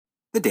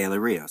The Daily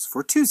Rios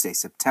for Tuesday,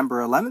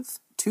 September 11th,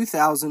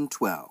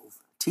 2012.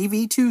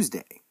 TV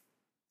Tuesday.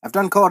 I've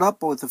done caught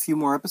up with a few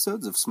more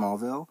episodes of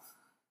Smallville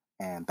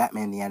and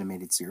Batman the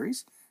Animated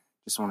Series.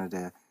 Just wanted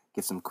to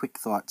give some quick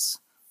thoughts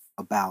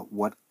about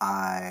what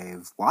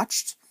I've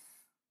watched.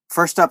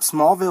 First up,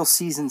 Smallville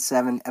Season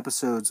 7,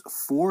 Episodes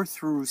 4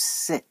 through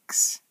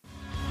 6.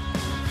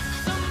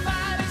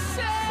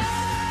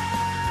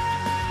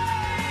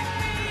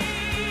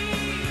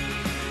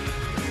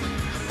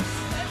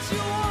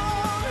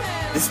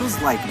 This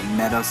was like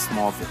meta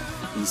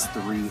Smallville, these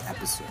 3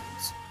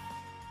 episodes.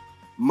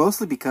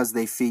 Mostly because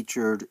they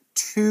featured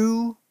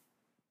 2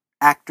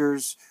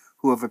 actors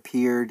who have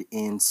appeared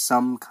in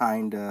some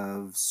kind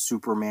of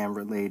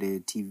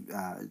Superman-related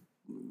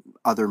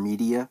other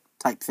media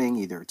type thing,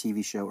 either a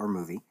TV show or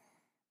movie.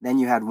 Then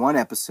you had 1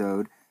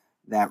 episode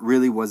that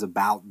really was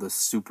about the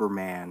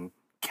Superman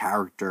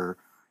character,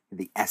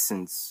 the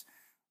essence,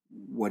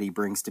 what he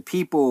brings to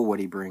people, what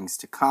he brings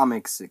to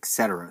comics,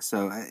 etc.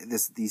 So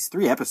these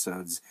 3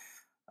 episodes,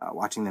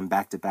 watching them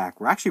back to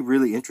back, were actually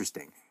really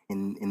interesting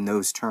in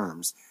those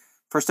terms.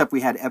 First up,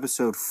 we had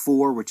episode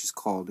 4, which is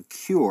called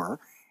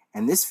Cure,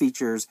 and this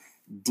features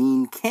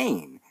Dean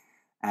Cain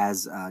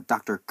as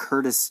Dr.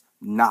 Curtis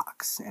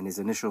Knox, and his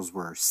initials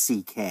were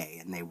CK,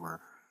 and they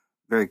were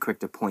very quick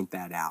to point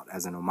that out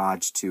as an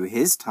homage to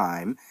his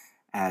time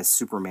as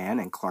Superman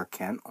and Clark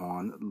Kent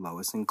on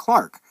Lois and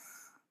Clark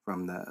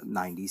from the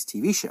 90s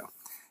TV show.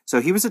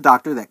 So he was a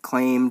doctor that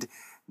claimed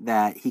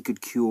that he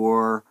could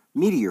cure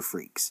meteor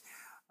freaks.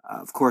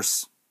 Of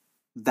course,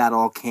 that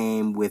all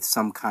came with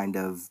some kind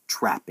of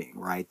trapping,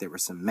 right? There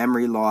was some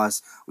memory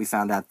loss. We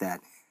found out that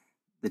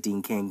the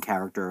Dean Cain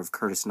character of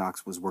Curtis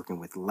Knox was working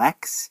with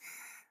Lex.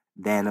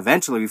 Then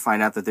eventually we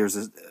find out that there's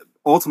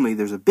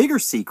a bigger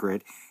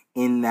secret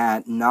in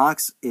that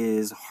Knox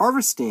is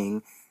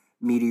harvesting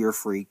meteor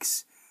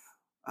freaks,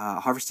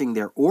 harvesting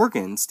their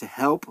organs to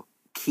help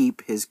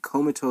keep his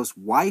comatose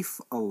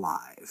wife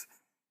alive.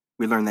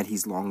 We learn that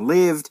he's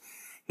long-lived.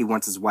 He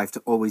wants his wife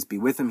to always be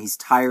with him. He's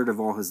tired of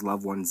all his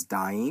loved ones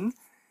dying,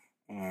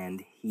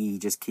 and he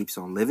just keeps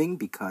on living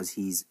because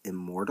he's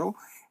immortal.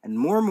 And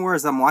more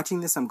as I'm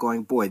watching this, I'm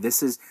going, boy, if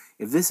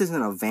this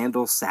isn't a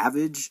Vandal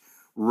Savage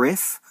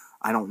riff,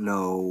 I don't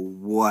know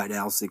what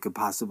else it could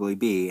possibly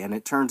be. And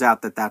it turns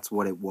out that that's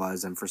what it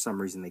was, and for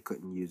some reason they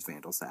couldn't use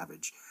Vandal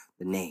Savage,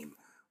 the name.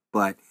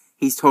 But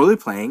he's totally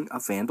playing a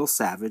Vandal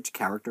Savage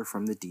character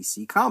from the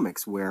DC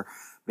Comics, where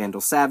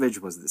Vandal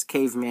Savage was this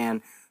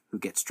caveman who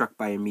gets struck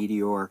by a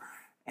meteor,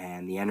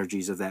 and the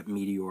energies of that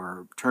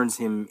meteor turns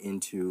him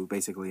into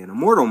basically an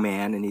immortal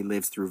man, and he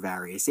lives through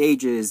various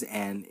ages,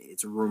 and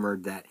it's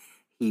rumored that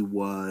he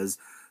was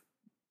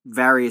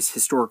various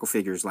historical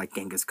figures like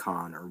Genghis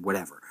Khan or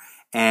whatever.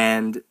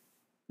 And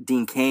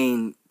Dean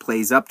Cain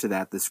plays up to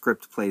that, the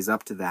script plays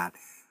up to that.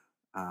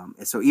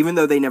 So even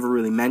though they never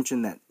really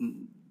mentioned that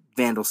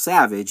Vandal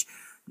Savage,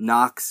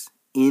 Knox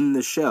in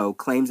the show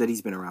claims that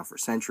he's been around for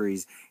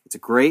centuries. It's a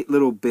great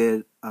little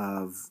bit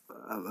of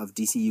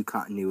DCU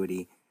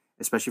continuity,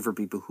 especially for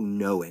people who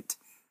know it.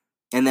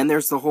 And then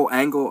there's the whole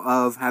angle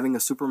of having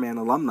a Superman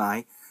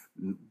alumni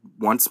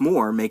once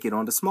more make it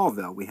onto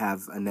Smallville. We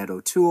have Annette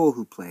O'Toole,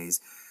 who plays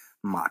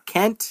Ma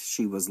Kent.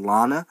 She was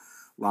Lana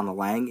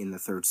Lang in the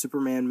 3rd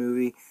Superman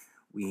movie.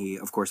 We,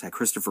 of course, had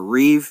Christopher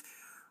Reeve,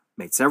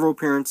 made several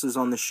appearances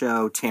on the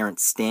show.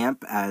 Terrence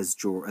Stamp as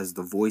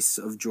the voice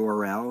of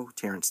Jor-El.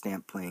 Terrence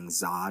Stamp playing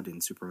Zod in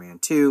Superman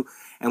 2.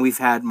 And we've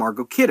had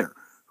Margot Kidder,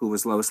 who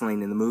was Lois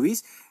Lane in the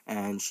movies,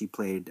 and she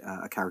played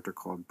a character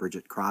called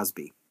Bridget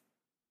Crosby.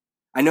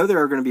 I know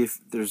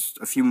there's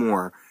a few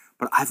more,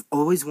 but I've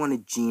always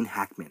wanted Gene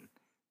Hackman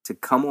to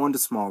come on to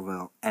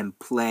Smallville and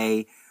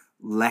play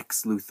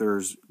Lex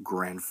Luthor's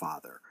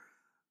grandfather.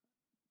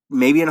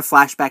 Maybe in a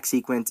flashback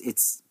sequence.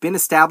 It's been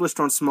established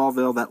on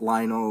Smallville that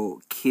Lionel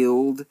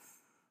killed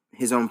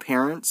his own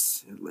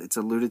parents. It's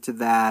alluded to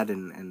that,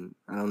 and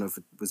I don't know if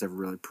it was ever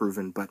really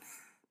proven, but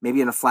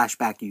maybe in a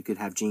flashback you could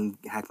have Gene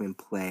Hackman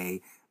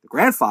play the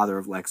grandfather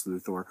of Lex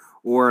Luthor,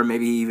 or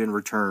maybe even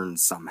return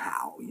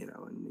somehow,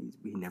 and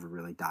he never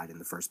really died in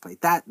the first place.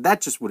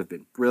 That just would have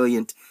been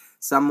brilliant.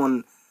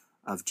 Someone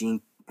of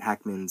Gene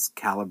Hackman's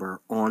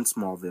caliber on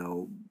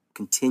Smallville,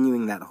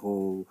 continuing that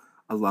whole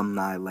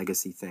alumni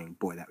legacy thing.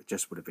 Boy, that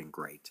just would have been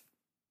great.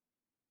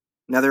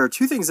 Now, there are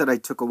 2 things that I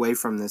took away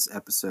from this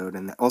episode,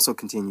 and that also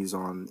continues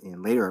on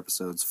in later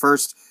episodes.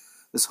 First,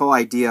 this whole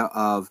idea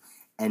of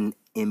an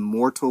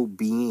immortal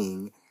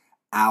being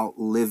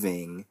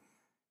outliving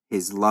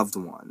his loved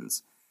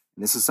ones.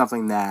 And this is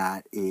something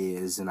that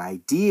is an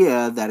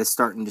idea that is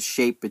starting to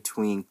shape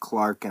between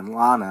Clark and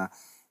Lana,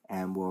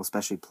 and will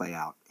especially play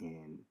out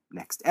in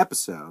next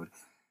episode.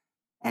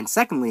 And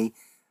secondly,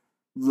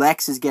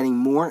 Lex is getting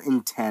more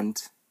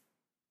intent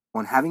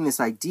on having this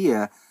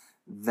idea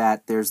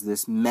that there's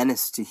this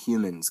menace to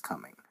humans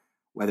coming.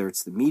 Whether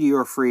it's the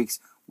meteor freaks,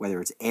 whether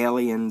it's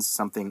aliens,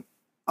 something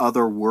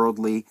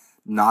otherworldly,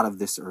 not of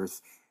this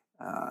earth.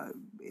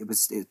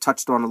 It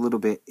touched on a little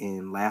bit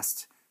in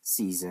last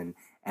season,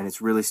 and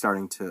it's really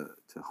starting to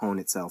hone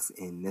itself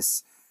in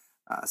this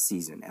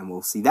season, and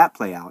we'll see that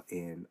play out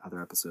in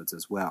other episodes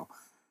as well.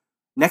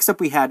 Next up,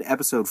 we had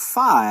episode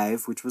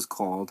 5, which was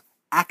called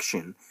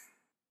Action,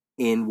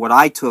 in what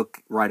I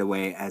took right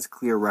away as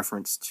clear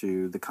reference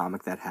to the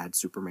comic that had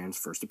Superman's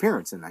first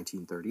appearance in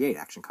 1938,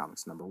 Action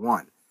Comics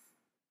 #1.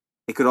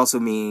 It could also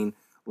mean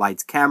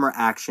lights, camera,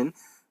 action,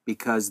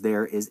 because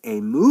there is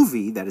a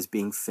movie that is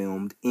being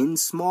filmed in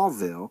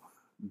Smallville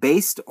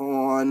based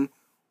on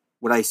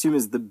what I assume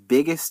is the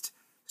biggest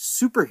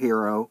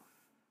superhero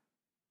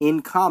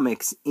in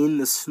comics in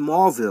the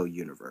Smallville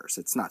universe.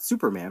 It's not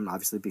Superman,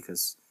 obviously,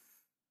 because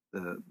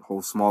the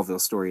whole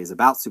Smallville story is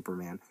about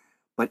Superman,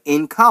 but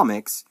in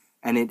comics,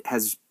 and it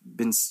has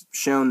been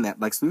shown that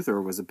Lex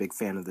Luthor was a big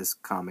fan of this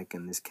comic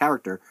and this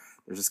character.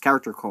 There's this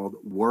character called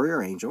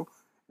Warrior Angel,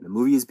 and the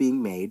movie is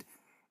being made,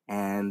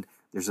 and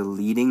there's a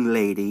leading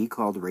lady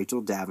called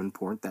Rachel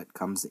Davenport that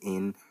comes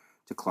in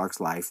to Clark's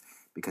life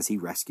because he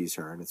rescues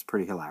her, and it's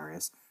pretty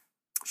hilarious.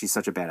 She's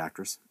such a bad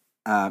actress.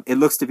 It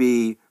looks to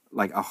be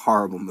like a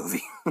horrible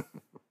movie.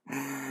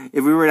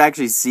 If we were to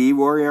actually see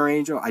Warrior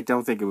Angel, I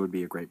don't think it would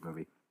be a great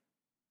movie.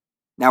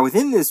 Now,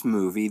 within this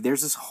movie,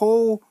 there's this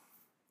whole...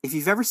 If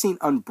you've ever seen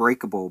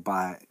Unbreakable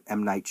by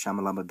M. Night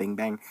Shyamalan Bing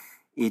Bang,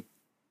 it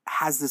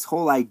has this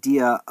whole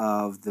idea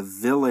of the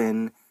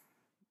villain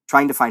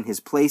trying to find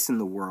his place in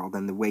the world,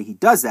 and the way he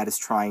does that is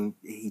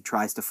he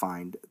tries to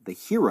find the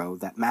hero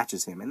that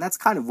matches him, and that's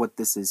kind of what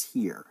this is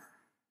here.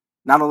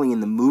 Not only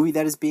in the movie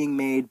that is being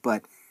made,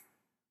 but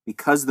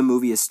because the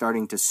movie is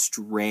starting to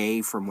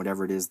stray from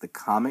whatever it is the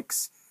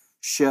comics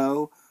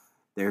show,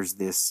 there's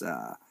this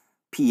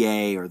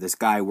PA or this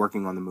guy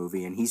working on the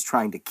movie, and he's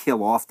trying to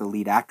kill off the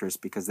lead actress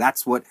because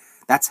that's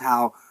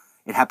how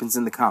it happens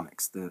in the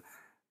comics. The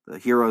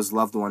hero's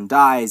loved one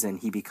dies, and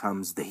he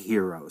becomes the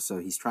hero, so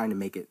he's trying to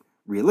make it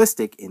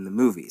realistic in the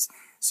movies.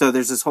 So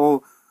there's this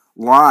whole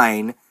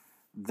line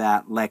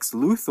that Lex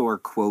Luthor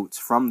quotes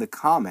from the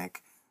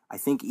comic, I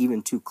think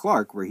even to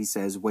Clark, where he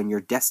says, "When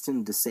you're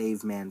destined to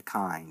save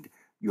mankind,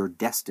 you're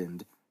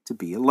destined to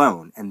be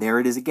alone." And there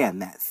it is again,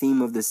 that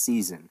theme of this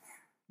season.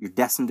 You're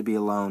destined to be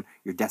alone.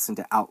 You're destined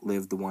to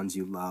outlive the ones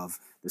you love.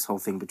 This whole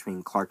thing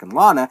between Clark and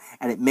Lana,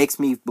 and it makes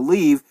me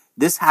believe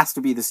this has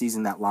to be the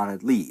season that Lana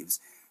leaves,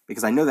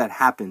 because I know that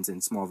happens in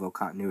Smallville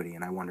continuity,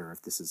 and I wonder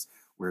if this is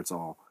where it's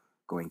all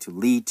going to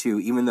lead to.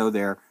 Even though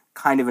they're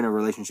kind of in a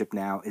relationship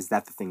now, is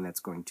that the thing that's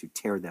going to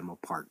tear them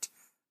apart?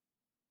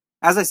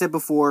 As I said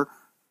before,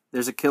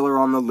 there's a killer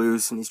on the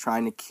loose, and he's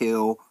trying to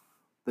kill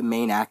the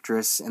main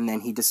actress, and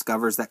then he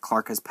discovers that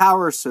Clark has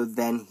powers, so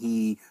then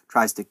he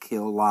tries to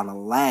kill Lana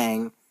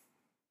Lang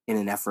in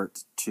an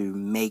effort to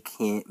make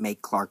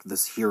Clark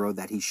this hero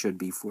that he should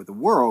be for the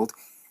world.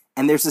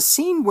 And there's a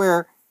scene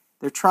where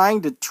they're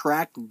trying to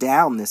track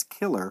down this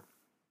killer,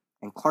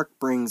 and Clark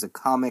brings a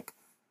comic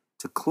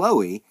to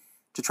Chloe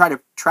to try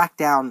to track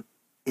down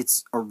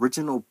its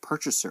original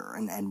purchaser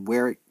and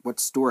what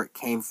store it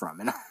came from.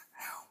 And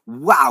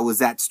wow, was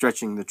that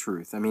stretching the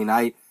truth? I mean,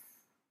 I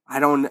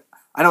don't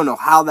know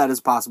how that is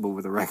possible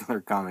with a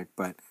regular comic,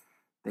 but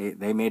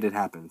they made it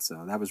happen,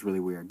 so that was really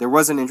weird. There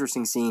was an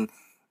interesting scene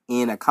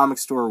in a comic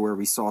store where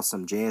we saw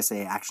some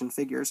JSA action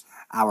figures,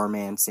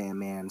 Hourman,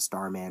 Sandman,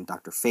 Starman,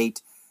 Dr.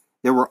 Fate.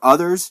 There were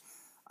others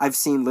I've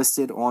seen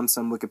listed on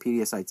some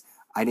Wikipedia sites.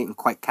 I didn't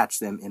quite catch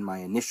them in my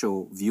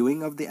initial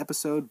viewing of the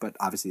episode, but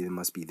obviously they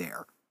must be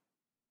there.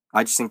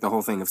 I just think the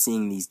whole thing of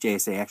seeing these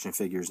JSA action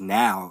figures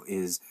now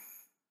is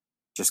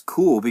just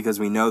cool, because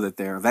we know that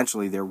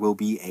eventually there will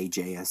be a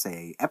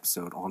JSA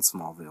episode on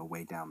Smallville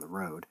way down the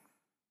road.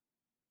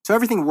 So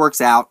everything works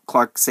out.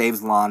 Clark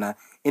saves Lana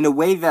in a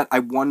way that I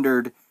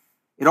wondered,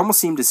 it almost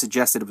seemed to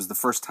suggest that it was the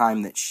first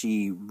time that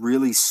she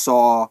really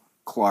saw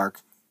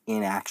Clark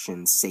in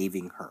action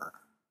saving her.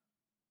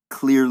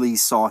 Clearly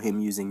saw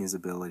him using his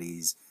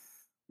abilities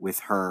with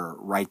her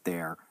right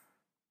there.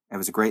 It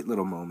was a great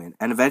little moment.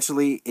 And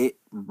eventually it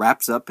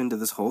wraps up into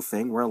this whole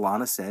thing where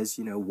Lana says,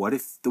 what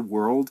if the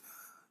world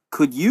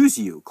could use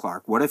you,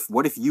 Clark? What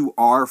if you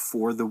are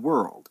for the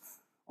world?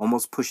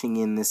 Almost pushing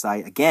in this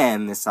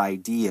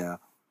idea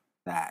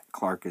that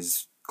Clark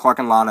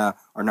and Lana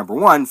are, number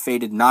one,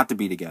 fated not to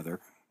be together,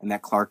 and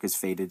that Clark is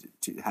fated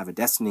to have a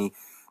destiny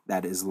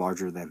that is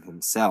larger than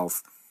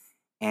himself.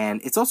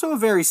 And it's also a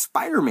very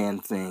Spider-Man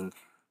thing,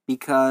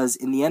 because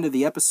in the end of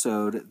the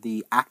episode,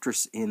 the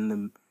actress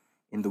in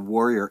the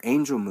Warrior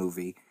Angel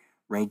movie,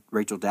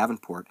 Rachel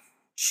Davenport,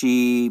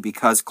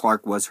 because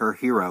Clark was her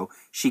hero,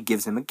 she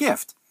gives him a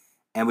gift.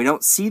 And we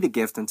don't see the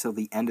gift until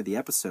the end of the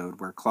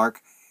episode, where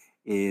Clark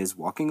is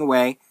walking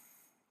away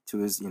to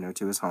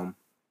his home,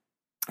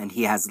 and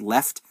he has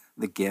left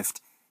the gift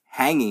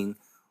hanging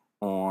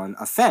on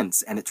a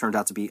fence, and it turned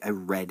out to be a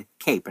red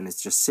cape, and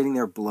it's just sitting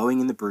there blowing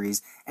in the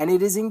breeze, and it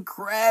is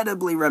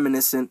incredibly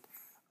reminiscent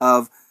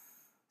of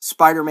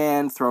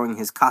Spider-Man throwing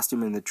his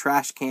costume in the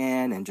trash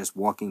can and just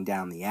walking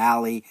down the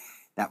alley.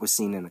 That was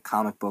seen in a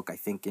comic book, I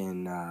think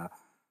in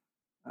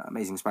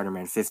Amazing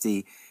Spider-Man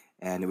 50,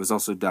 and it was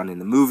also done in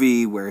the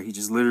movie where he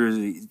just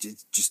literally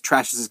just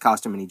trashes his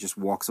costume and he just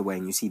walks away,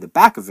 and you see the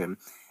back of him,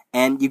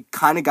 and you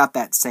kind of got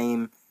that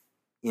same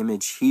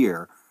image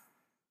here.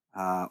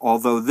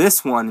 Although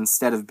this one,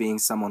 instead of being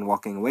someone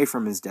walking away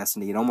from his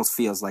destiny, it almost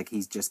feels like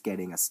he's just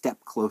getting a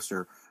step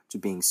closer to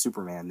being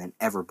Superman than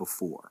ever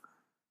before.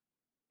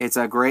 It's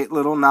a great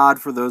little nod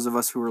for those of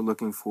us who are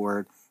looking for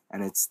it,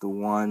 and it's the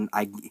one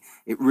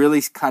it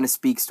really kind of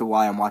speaks to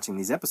why I'm watching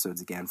these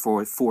episodes again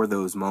for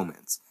those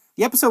moments.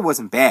 The episode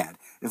wasn't bad.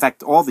 In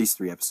fact, all these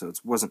 3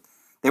 episodes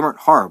weren't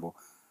horrible.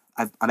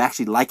 I'm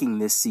actually liking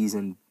this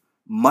season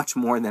much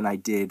more than I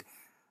did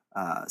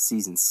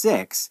season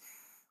 6,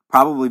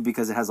 probably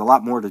because it has a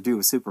lot more to do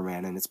with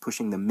Superman, and it's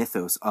pushing the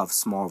mythos of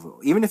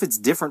Smallville. Even if it's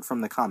different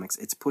from the comics,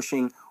 it's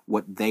pushing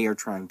what they are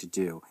trying to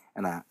do,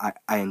 and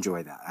I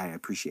enjoy that. I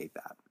appreciate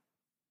that.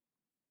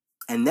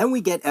 And then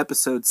we get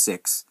episode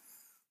 6,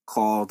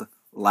 called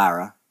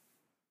Lara.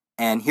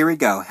 And here we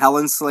go.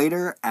 Helen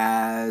Slater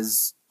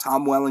as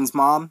Tom Welling's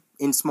mom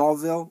in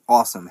Smallville.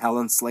 Awesome.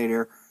 Helen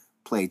Slater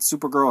played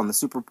Supergirl in the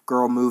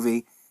Supergirl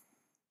movie.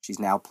 She's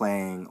now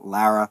playing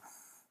Lara,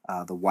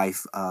 the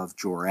wife of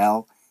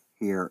Jor-El,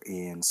 here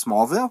in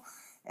Smallville.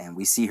 And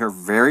we see her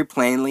very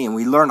plainly, and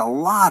we learn a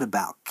lot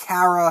about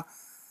Kara,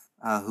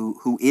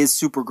 who is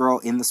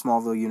Supergirl in the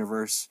Smallville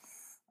universe.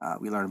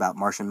 We learn about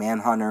Martian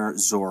Manhunter,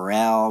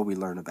 Zor-El. We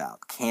learn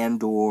about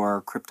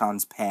Kandor,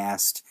 Krypton's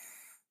past,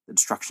 the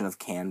destruction of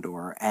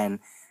Kandor. And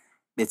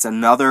it's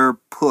another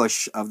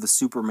push of the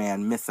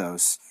Superman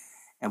mythos.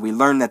 And we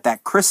learn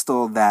that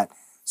crystal that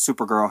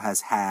Supergirl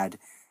has had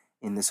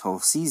in this whole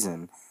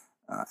season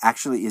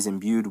actually is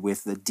imbued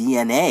with the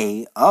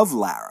DNA of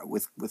Lara,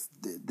 with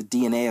the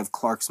DNA of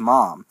Clark's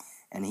mom.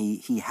 And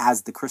he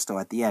has the crystal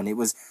at the end. It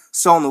was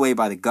stolen away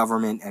by the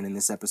government, and in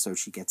this episode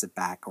she gets it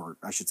back, or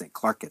I should say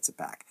Clark gets it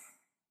back.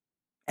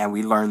 And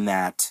we learn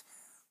that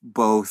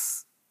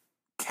both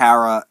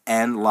Kara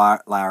and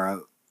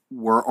Lara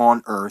were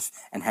on Earth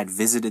and had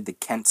visited the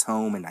Kent's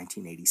home in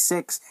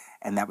 1986,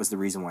 and that was the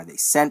reason why they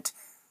sent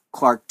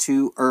Clark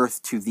to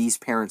Earth, to these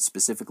parents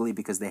specifically,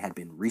 because they had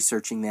been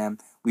researching them.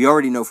 We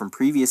already know from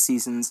previous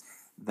seasons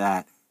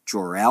that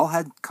Jor-El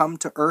had come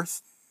to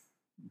Earth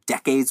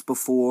decades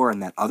before,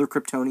 and that other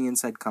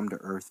Kryptonians had come to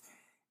Earth,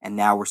 and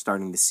now we're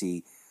starting to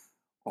see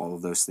all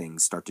of those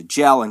things start to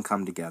gel and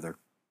come together.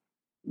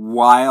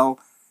 While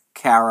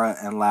Kara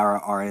and Lara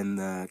are in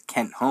the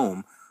Kent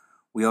home,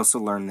 we also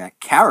learn that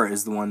Kara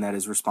is the one that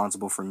is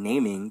responsible for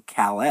naming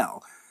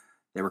Kal-El.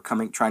 They were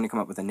trying to come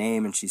up with a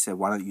name, and she said,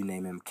 why don't you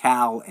name him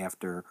Kal,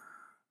 after,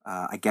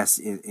 I guess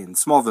in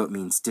Smallville it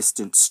means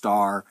distant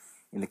star.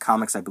 In the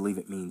comics, I believe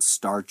it means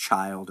star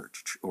child,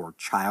 or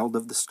child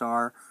of the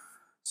star.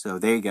 So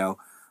there you go.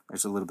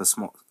 There's a little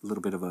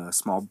bit of a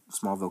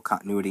Smallville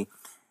continuity.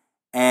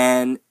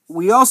 And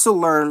we also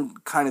learn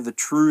kind of the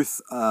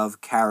truth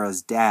of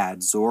Kara's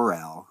dad,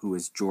 Zor-El, who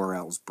is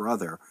Jor-El's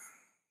brother,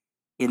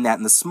 in that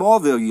in the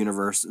Smallville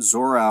universe,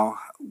 Zor-El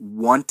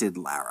wanted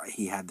Lara.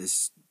 He had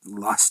this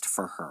lust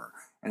for her,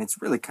 and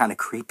it's really kind of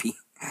creepy.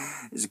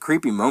 There's a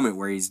creepy moment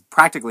where he's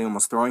practically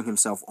almost throwing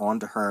himself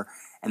onto her,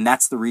 and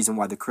that's the reason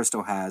why the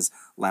crystal has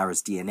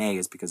Lara's DNA,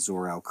 is because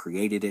Zor-El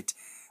created it,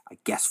 I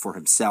guess for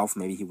himself.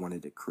 Maybe he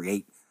wanted to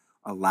create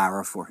a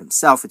Lara for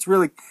himself. It's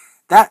really,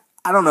 that,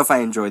 I don't know if I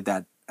enjoyed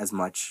that as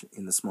much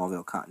in the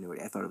Smallville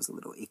continuity. I thought it was a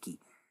little icky.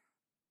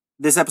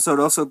 This episode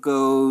also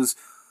goes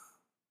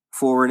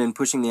forward in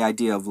pushing the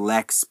idea of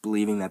Lex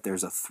believing that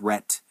there's a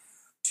threat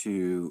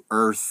to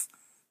Earth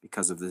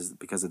because of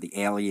the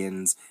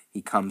aliens.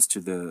 He comes to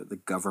the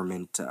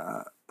government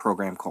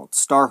program called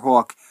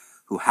Starhawk,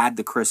 who had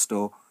the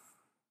crystal,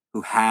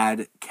 who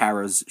had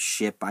Kara's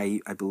ship, I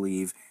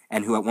believe,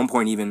 and who at one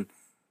point even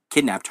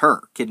kidnapped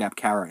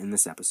Kara in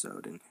this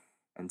episode,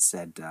 and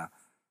said,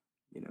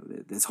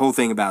 this whole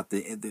thing about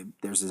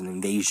there's an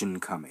invasion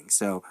coming.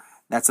 So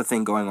that's the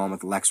thing going on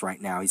with Lex right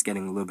now. He's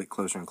getting a little bit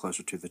closer and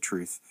closer to the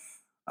truth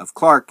of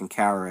Clark and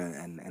Kara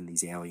and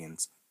these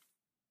aliens.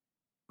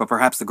 But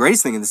perhaps the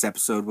greatest thing in this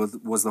episode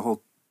was the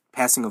whole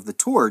passing of the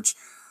torch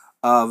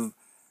of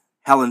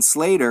Helen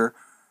Slater,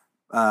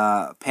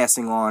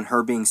 passing on,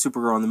 her being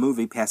Supergirl in the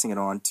movie, passing it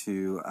on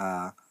to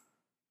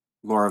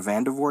Laura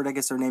Vandervoort, I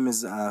guess her name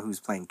is, who's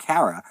playing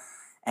Kara.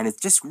 And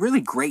it's just really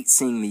great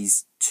seeing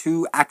these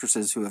two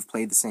actresses who have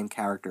played the same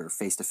character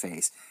face to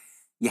face.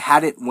 You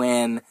had it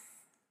when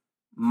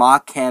Ma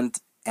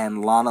Kent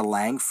and Lana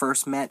Lang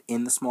first met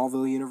in the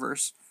Smallville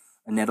universe.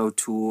 Annette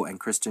O'Toole and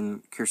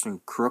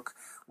Kirsten Crook,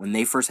 when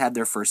they first had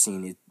their first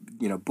scene,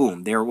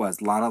 boom, there it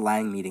was. Lana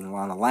Lang meeting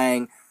Lana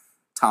Lang,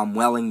 Tom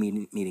Welling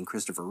meeting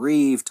Christopher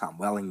Reeve, Tom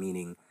Welling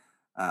meeting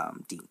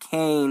Dean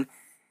Cain,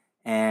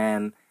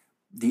 and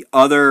the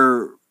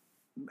other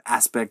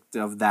aspect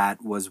of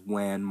that was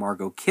when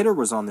Margot Kidder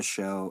was on the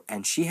show,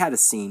 and she had a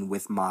scene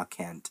with Ma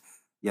Kent.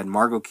 You had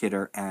Margot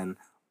Kidder and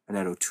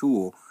Annette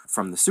O'Toole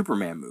from the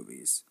Superman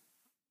movies.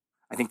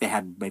 I think they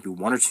had maybe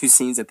 1 or 2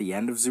 scenes at the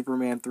end of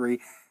Superman 3.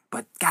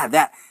 But God,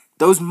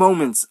 those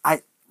moments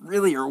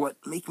really are what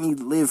make me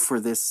live for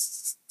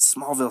this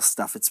Smallville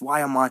stuff. It's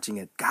why I'm watching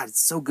it. God,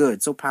 it's so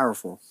good, so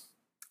powerful.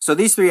 So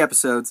these 3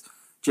 episodes,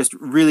 just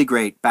really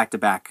great, back to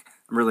back.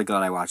 I'm really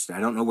glad I watched it. I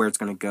don't know where it's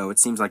going to go. It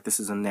seems like this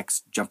is a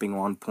next jumping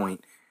on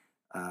point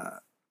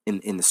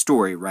in the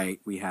story, right?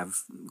 We have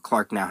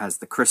Clark now has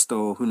the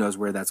crystal. Who knows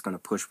where that's going to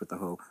push with the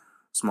whole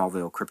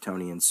Smallville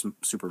Kryptonian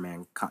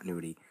Superman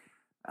continuity.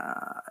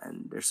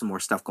 And there's some more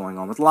stuff going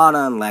on with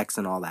Lana and Lex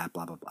and all that,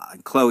 blah blah blah.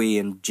 And Chloe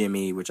and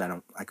Jimmy, which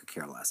I could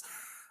care less.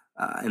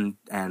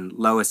 And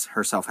Lois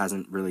herself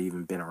hasn't really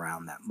even been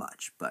around that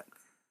much, but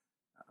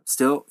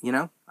still,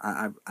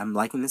 I'm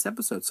liking this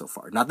episode so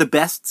far. Not the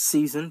best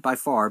season by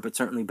far, but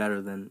certainly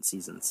better than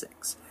season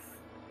 6.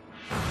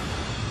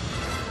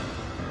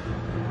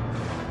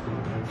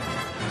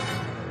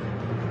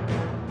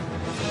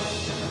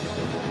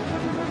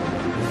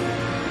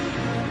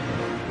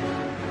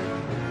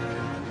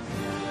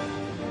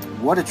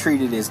 What a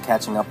treat it is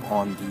catching up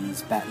on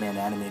these Batman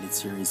animated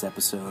series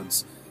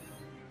episodes.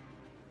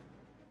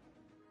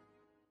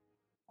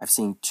 I've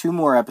seen 2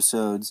 more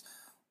episodes,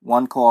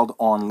 one called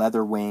On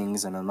Leather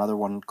Wings and another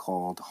one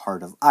called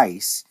Heart of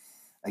Ice.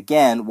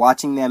 Again,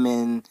 watching them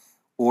in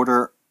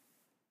order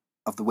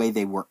of the way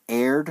they were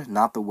aired,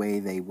 not the way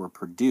they were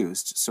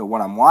produced. So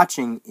what I'm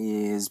watching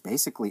is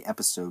basically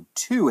episode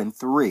 2 and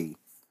 3,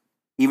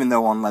 even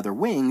though On Leather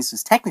Wings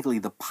is technically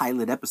the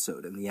pilot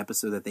episode and the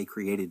episode that they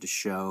created to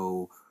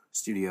show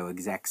studio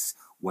execs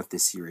what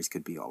this series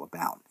could be all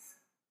about.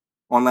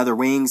 On Leather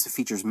Wings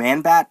features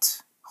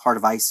Man-Bat. Heart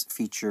of Ice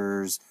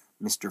features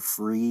Mr.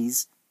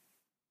 Freeze.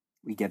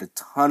 We get a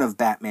ton of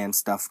Batman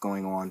stuff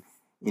going on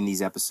in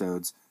these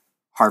episodes.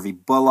 Harvey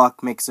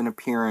Bullock makes an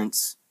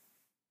appearance.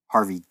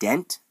 Harvey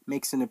Dent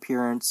makes an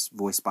appearance,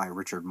 voiced by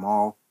Richard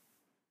Mall.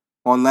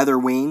 On Leather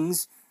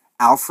Wings,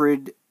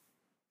 Alfred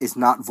is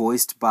not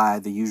voiced by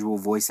the usual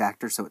voice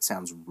actor, so it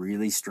sounds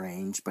really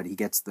strange, but he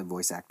gets the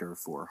voice actor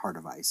for Heart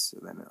of Ice, so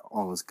then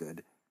all is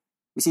good.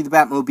 We see the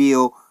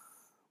Batmobile.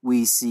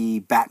 We see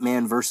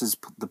Batman versus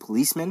the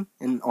policeman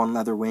on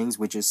Leather Wings,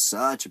 which is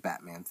such a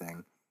Batman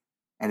thing.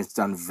 And it's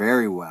done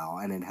very well,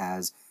 and it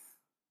has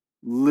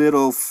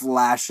little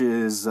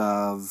flashes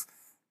of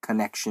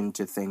connection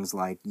to things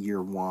like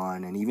Year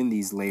One and even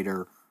these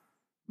later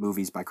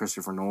movies by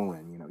Christopher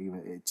Nolan.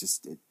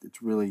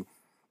 It's really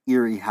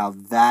eerie how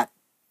that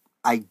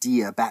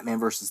idea, Batman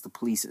versus the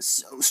police, is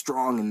so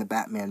strong in the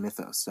Batman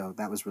mythos. So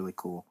that was really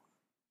cool.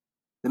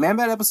 The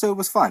Man-Bat episode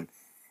was fun.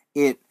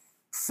 It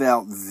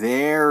felt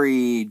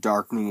very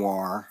dark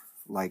noir,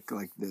 like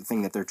the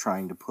thing that they're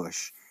trying to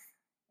push.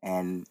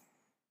 And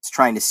it's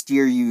trying to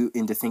steer you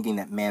into thinking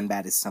that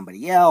Man-Bat is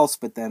somebody else,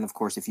 but then, of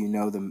course, if you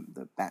know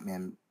the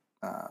Batman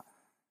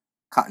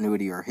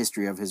continuity or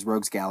history of his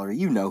rogues gallery,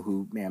 you know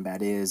who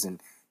Man-Bat is, and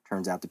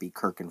turns out to be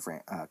Kirk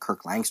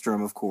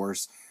Langstrom, of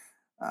course.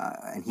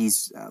 And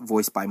he's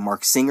voiced by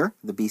Mark Singer,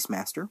 the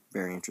Beastmaster.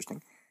 Very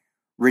interesting.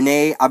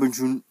 Rene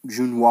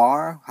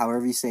Auberjonois,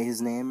 however you say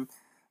his name.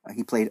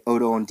 He played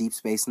Odo on Deep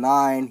Space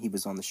Nine. He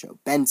was on the show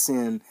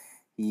Benson.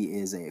 He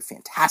is a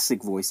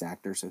fantastic voice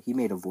actor, so he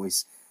made a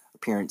voice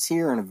appearance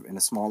here in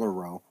a smaller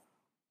role.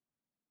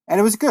 And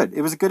it was good.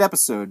 It was a good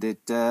episode. It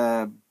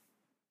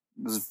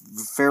was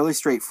fairly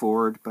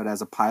straightforward, but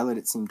as a pilot,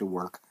 it seemed to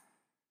work.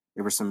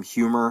 There was some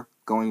humor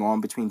going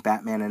on between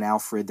Batman and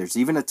Alfred. There's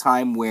even a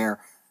time where,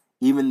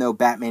 even though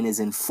Batman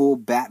is in his full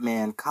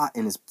Batman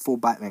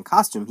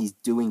costume, he's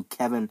doing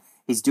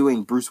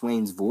Bruce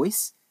Wayne's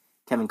voice.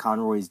 Kevin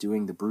Conroy is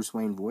doing the Bruce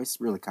Wayne voice.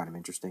 Really kind of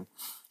interesting.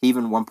 He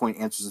even at one point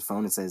answers his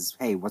phone and says,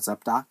 "Hey, what's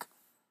up, Doc?"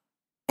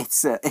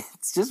 It's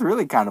just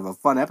really kind of a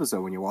fun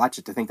episode when you watch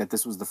it, to think that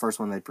this was the first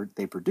one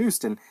they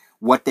produced and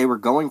what they were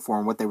going for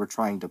and what they were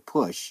trying to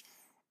push,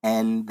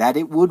 and that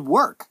it would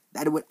work.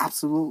 That it would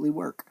absolutely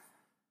work.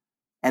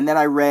 And then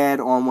I read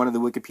on one of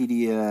the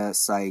Wikipedia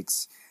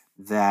sites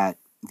that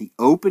the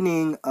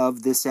opening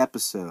of this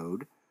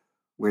episode,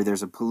 where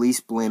there's a police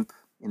blimp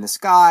in the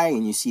sky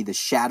and you see the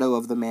shadow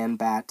of the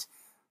Man-Bat,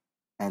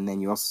 and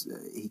then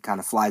he kind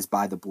of flies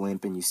by the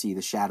blimp and you see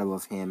the shadow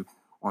of him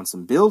on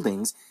some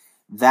buildings,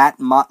 that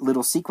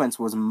little sequence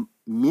was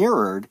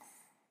mirrored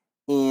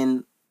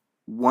in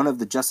one of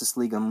the Justice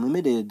League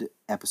Unlimited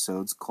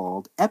episodes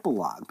called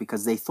Epilogue,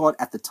 because they thought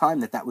at the time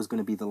that was going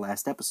to be the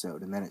last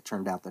episode, and then it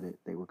turned out that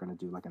they were going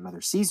to do like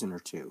another season or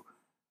 2.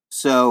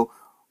 So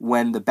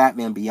when the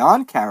Batman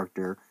Beyond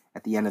character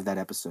at the end of that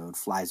episode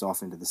flies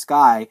off into the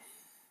sky,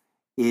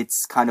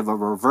 it's kind of a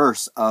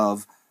reverse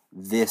of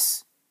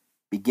this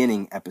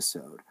beginning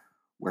episode,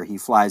 where he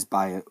flies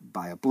by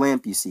a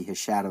blimp. You see his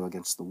shadow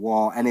against the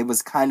wall, and it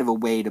was kind of a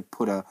way to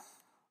put a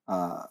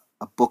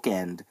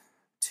bookend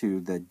to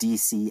the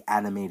DC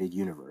animated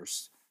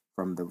universe,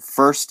 from the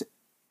first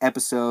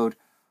episode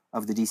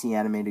of the DC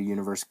animated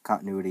universe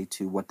continuity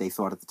to what they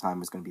thought at the time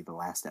was going to be the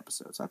last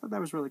episode. So I thought that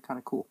was really kind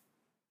of cool.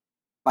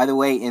 By the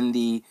way, in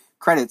the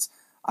credits,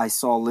 I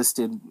saw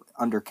listed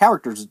under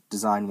characters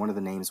design, one of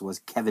the names was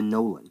Kevin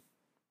Nolan.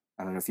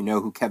 I don't know if you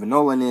know who Kevin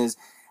Nolan is.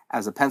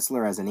 As a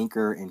penciler, as an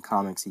inker in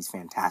comics, he's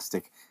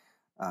fantastic.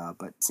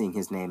 But seeing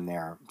his name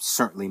there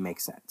certainly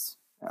makes sense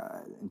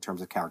in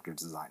terms of character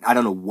design. I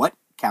don't know what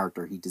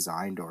character he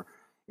designed, or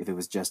if it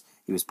was just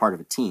he was part of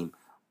a team.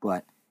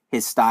 But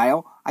his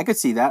style, I could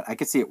see that. I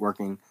could see it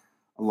working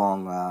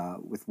along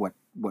with what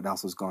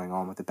else was going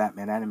on with the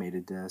Batman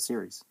animated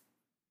series.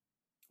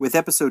 With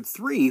episode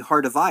 3,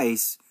 Heart of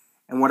Ice,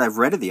 and what I've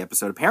read of the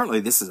episode, apparently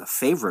this is a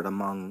favorite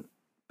among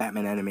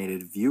Batman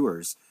animated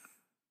viewers.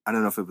 I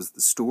don't know if it was the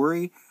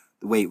story,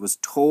 the way it was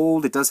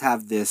told. It does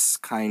have this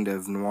kind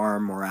of noir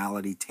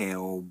morality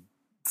tale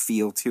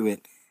feel to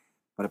it,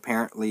 but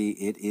apparently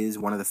it is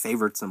one of the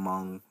favorites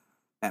among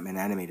Batman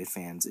animated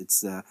fans.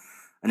 It's an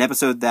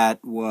episode that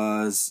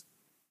was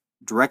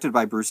directed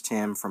by Bruce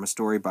Timm from a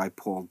story by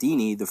Paul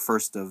Dini, the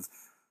first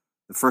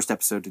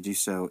episode to do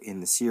so in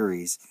the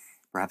series.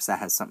 Perhaps that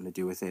has something to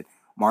do with it.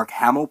 Mark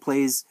Hamill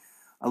plays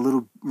a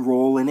little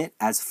role in it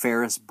as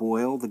Ferris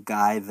Boyle, the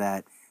guy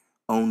that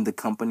owned the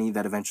company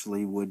that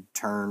eventually would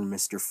turn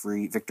Victor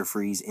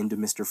Freeze into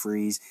Mr.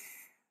 Freeze.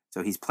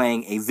 So he's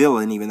playing a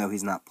villain, even though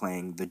he's not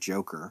playing the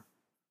Joker.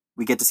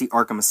 We get to see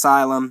Arkham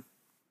Asylum.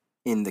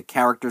 In the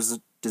characters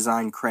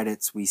design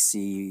credits, we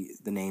see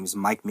the names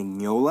Mike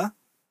Mignola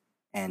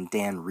and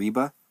Dan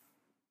Reba.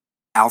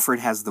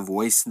 Alfred has the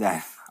voice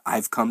that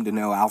I've come to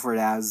know Alfred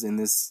as in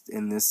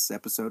this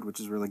episode, which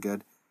is really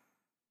good.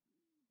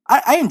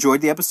 I enjoyed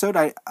the episode.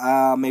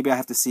 Maybe I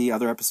have to see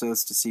other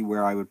episodes to see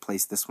where I would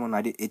place this one.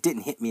 It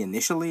didn't hit me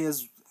initially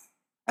as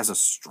a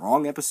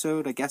strong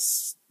episode. I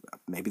guess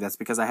maybe that's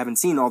because I haven't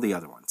seen all the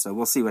other ones. So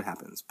we'll see what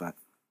happens. But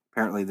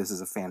apparently this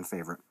is a fan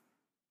favorite.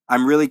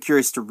 I'm really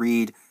curious to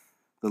read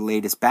the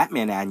latest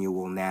Batman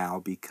annual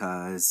now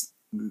because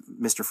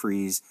Mr.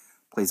 Freeze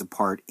plays a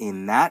part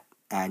in that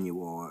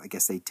annual. I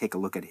guess they take a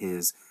look at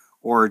his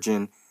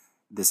origin.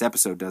 This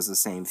episode does the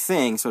same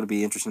thing, so it'll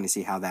be interesting to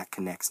see how that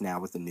connects now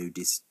with the new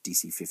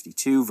DC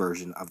 52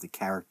 version of the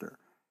character.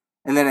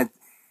 And then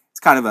it's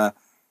kind of a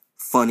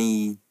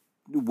funny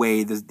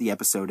way the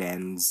episode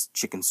ends.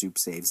 Chicken Soup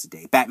saves the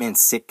day. Batman's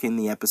sick in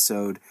the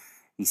episode.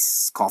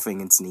 He's coughing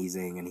and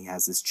sneezing, and he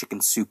has this chicken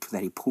soup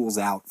that he pulls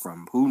out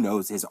from, who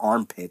knows, his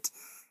armpit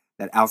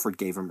that Alfred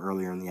gave him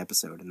earlier in the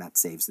episode, and that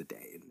saves the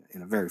day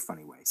in a very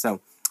funny way.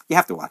 So you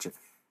have to watch it.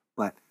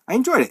 But I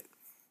enjoyed it.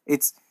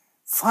 It's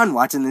fun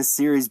watching this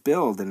series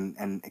build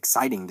and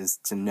exciting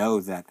to know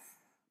that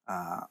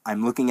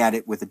I'm looking at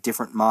it with a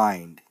different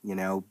mind. You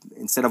know,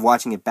 instead of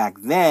watching it back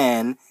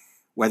then,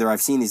 whether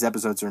I've seen these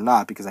episodes or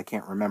not, because I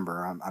can't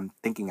remember, I'm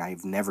thinking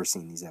I've never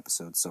seen these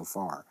episodes so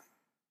far.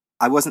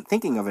 I wasn't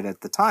thinking of it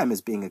at the time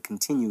as being a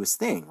continuous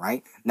thing,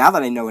 right? Now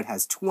that I know it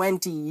has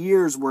 20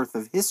 years worth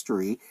of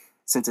history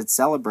since it's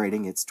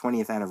celebrating its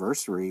 20th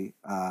anniversary,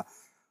 I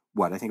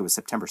think it was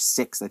September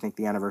 6th, I think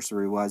the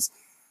anniversary was.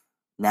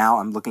 Now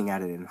I'm looking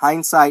at it in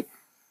hindsight,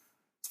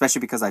 especially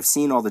because I've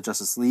seen all the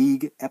Justice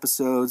League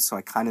episodes, so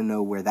I kind of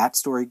know where that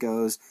story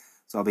goes.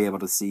 So I'll be able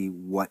to see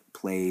what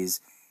plays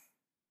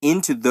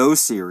into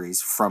those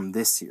series from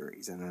this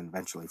series, and then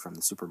eventually from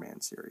the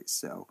Superman series.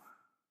 So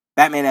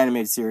Batman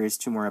animated series,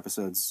 2 more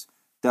episodes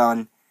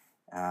done.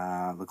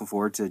 Looking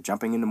forward to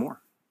jumping into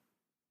more.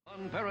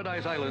 On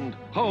Paradise Island,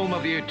 home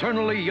of the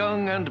eternally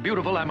young and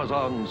beautiful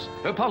Amazons,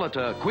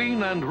 Hippolyta,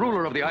 queen and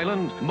ruler of the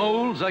island,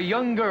 molds a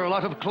young girl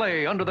out of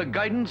clay under the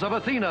guidance of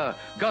Athena,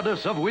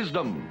 goddess of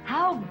wisdom.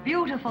 How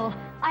beautiful!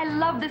 I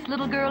love this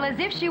little girl as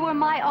if she were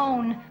my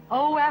own.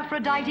 Oh,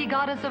 Aphrodite,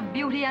 goddess of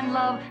beauty and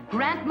love,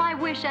 grant my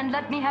wish and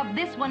let me have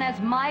this one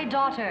as my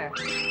daughter.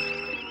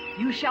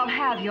 You shall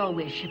have your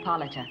wish,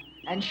 Hippolyta,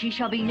 and she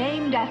shall be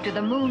named after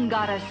the moon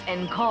goddess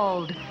and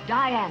called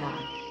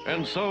Diana.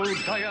 And so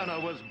Diana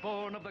was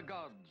born of the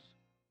gods.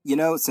 You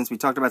know, since we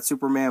talked about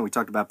Superman, we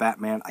talked about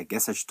Batman, I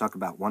guess I should talk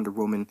about Wonder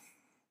Woman.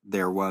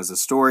 There was a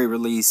story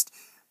released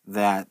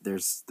that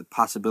there's the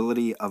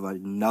possibility of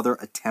another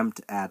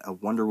attempt at a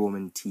Wonder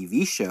Woman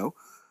TV show.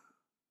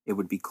 It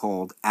would be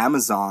called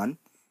Amazon,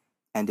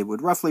 and it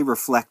would roughly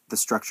reflect the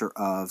structure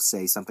of,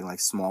 say, something like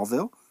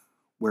Smallville,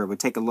 where it would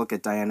take a look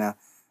at Diana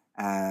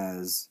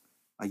as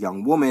a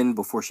young woman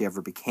before she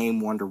ever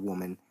became Wonder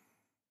Woman.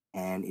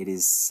 And it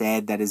is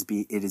said that it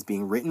is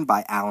being written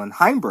by Alan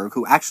Heinberg,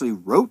 who actually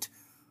wrote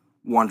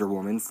Wonder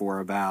Woman for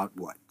about,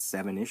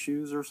 7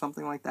 issues or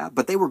something like that?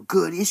 But they were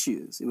good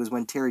issues. It was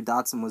when Terry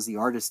Dodson was the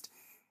artist,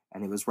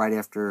 and it was right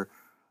after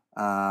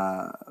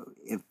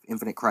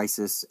Infinite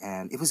Crisis,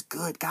 and it was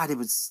good. God, it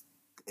was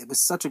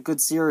such a good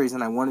series,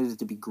 and I wanted it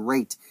to be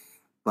great.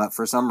 But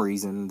for some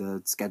reason,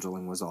 the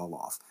scheduling was all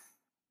off.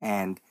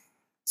 And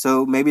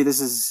so maybe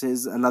this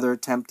is another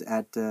attempt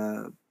at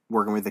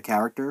working with the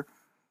character.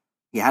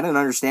 He had an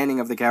understanding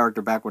of the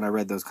character back when I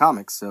read those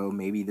comics, so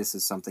maybe this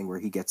is something where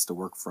he gets to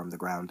work from the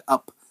ground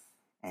up,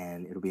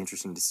 and it'll be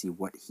interesting to see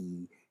what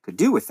he could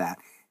do with that.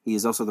 He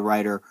is also the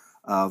writer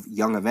of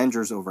Young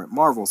Avengers over at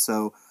Marvel,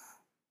 so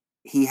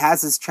he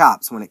has his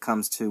chops when it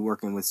comes to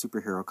working with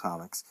superhero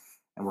comics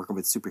and working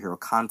with superhero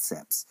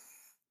concepts.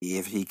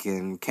 If he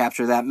can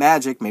capture that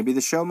magic, maybe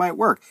the show might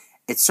work.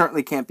 It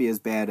certainly can't be as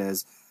bad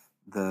as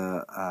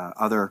the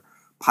other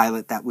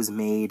pilot that was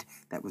made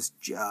that was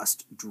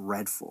just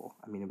dreadful.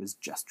 I mean, it was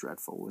just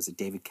dreadful. Was it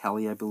David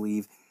Kelly, I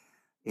believe?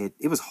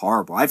 It was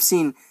horrible. I've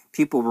seen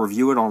people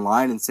review it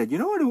online and said, you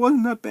know what, it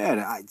wasn't that bad.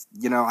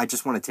 I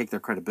just want to take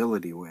their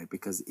credibility away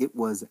because it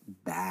was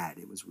bad.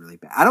 It was really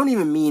bad. I don't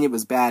even mean it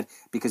was bad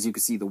because you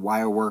could see the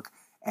wire work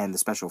and the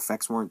special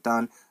effects weren't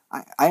done.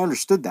 I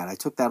understood that. I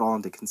took that all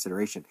into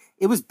consideration.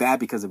 It was bad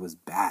because it was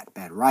bad.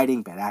 Bad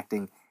writing, bad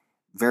acting,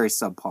 very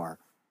subpar.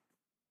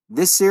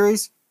 This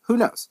series, who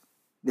knows?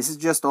 This is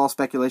just all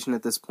speculation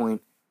at this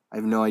point. I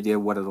have no idea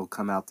what it'll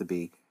come out to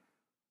be.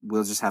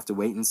 We'll just have to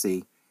wait and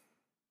see.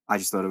 I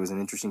just thought it was an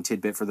interesting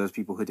tidbit for those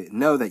people who didn't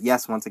know that,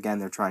 yes, once again,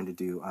 they're trying to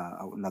do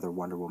another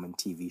Wonder Woman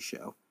TV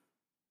show.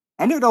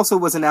 And it also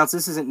was announced,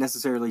 this isn't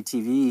necessarily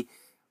TV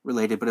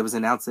related, but it was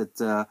announced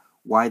that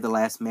Why the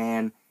Last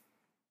Man,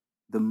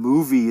 the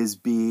movie, is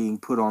being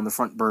put on the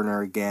front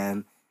burner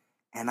again.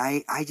 And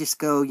I just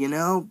go,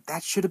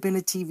 that should have been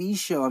a TV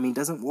show. I mean,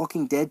 doesn't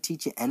Walking Dead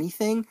teach you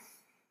anything?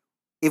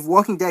 If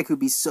Walking Dead could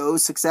be so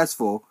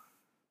successful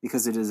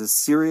because it is a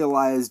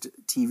serialized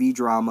TV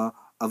drama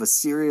of a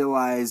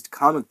serialized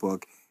comic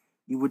book,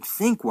 you would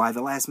think Why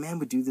the Last Man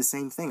would do the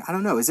same thing. I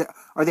don't know.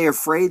 Are they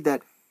afraid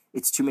that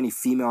it's too many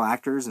female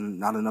actors and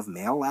not enough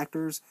male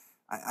actors?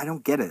 I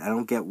don't get it. I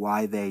don't get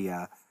why they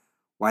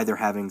why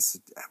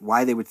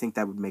they would think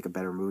that would make a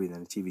better movie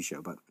than a TV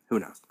show. But who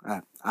knows?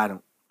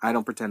 I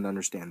don't pretend to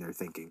understand their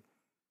thinking.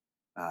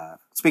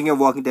 Speaking of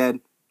Walking Dead,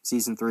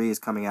 Season 3 is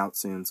coming out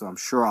soon, so I'm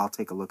sure I'll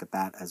take a look at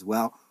that as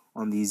well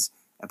on these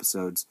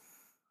episodes.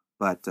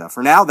 But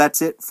for now,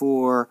 that's it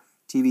for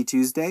TV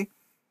Tuesday.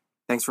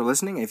 Thanks for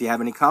listening. If you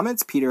have any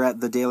comments,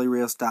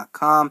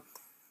 peter@thedailyrios.com.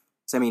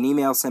 Send me an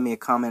email, send me a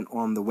comment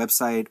on the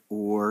website,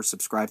 or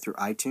subscribe through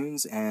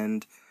iTunes,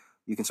 and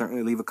you can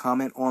certainly leave a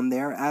comment on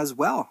there as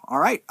well. All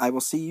right, I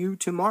will see you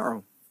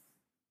tomorrow.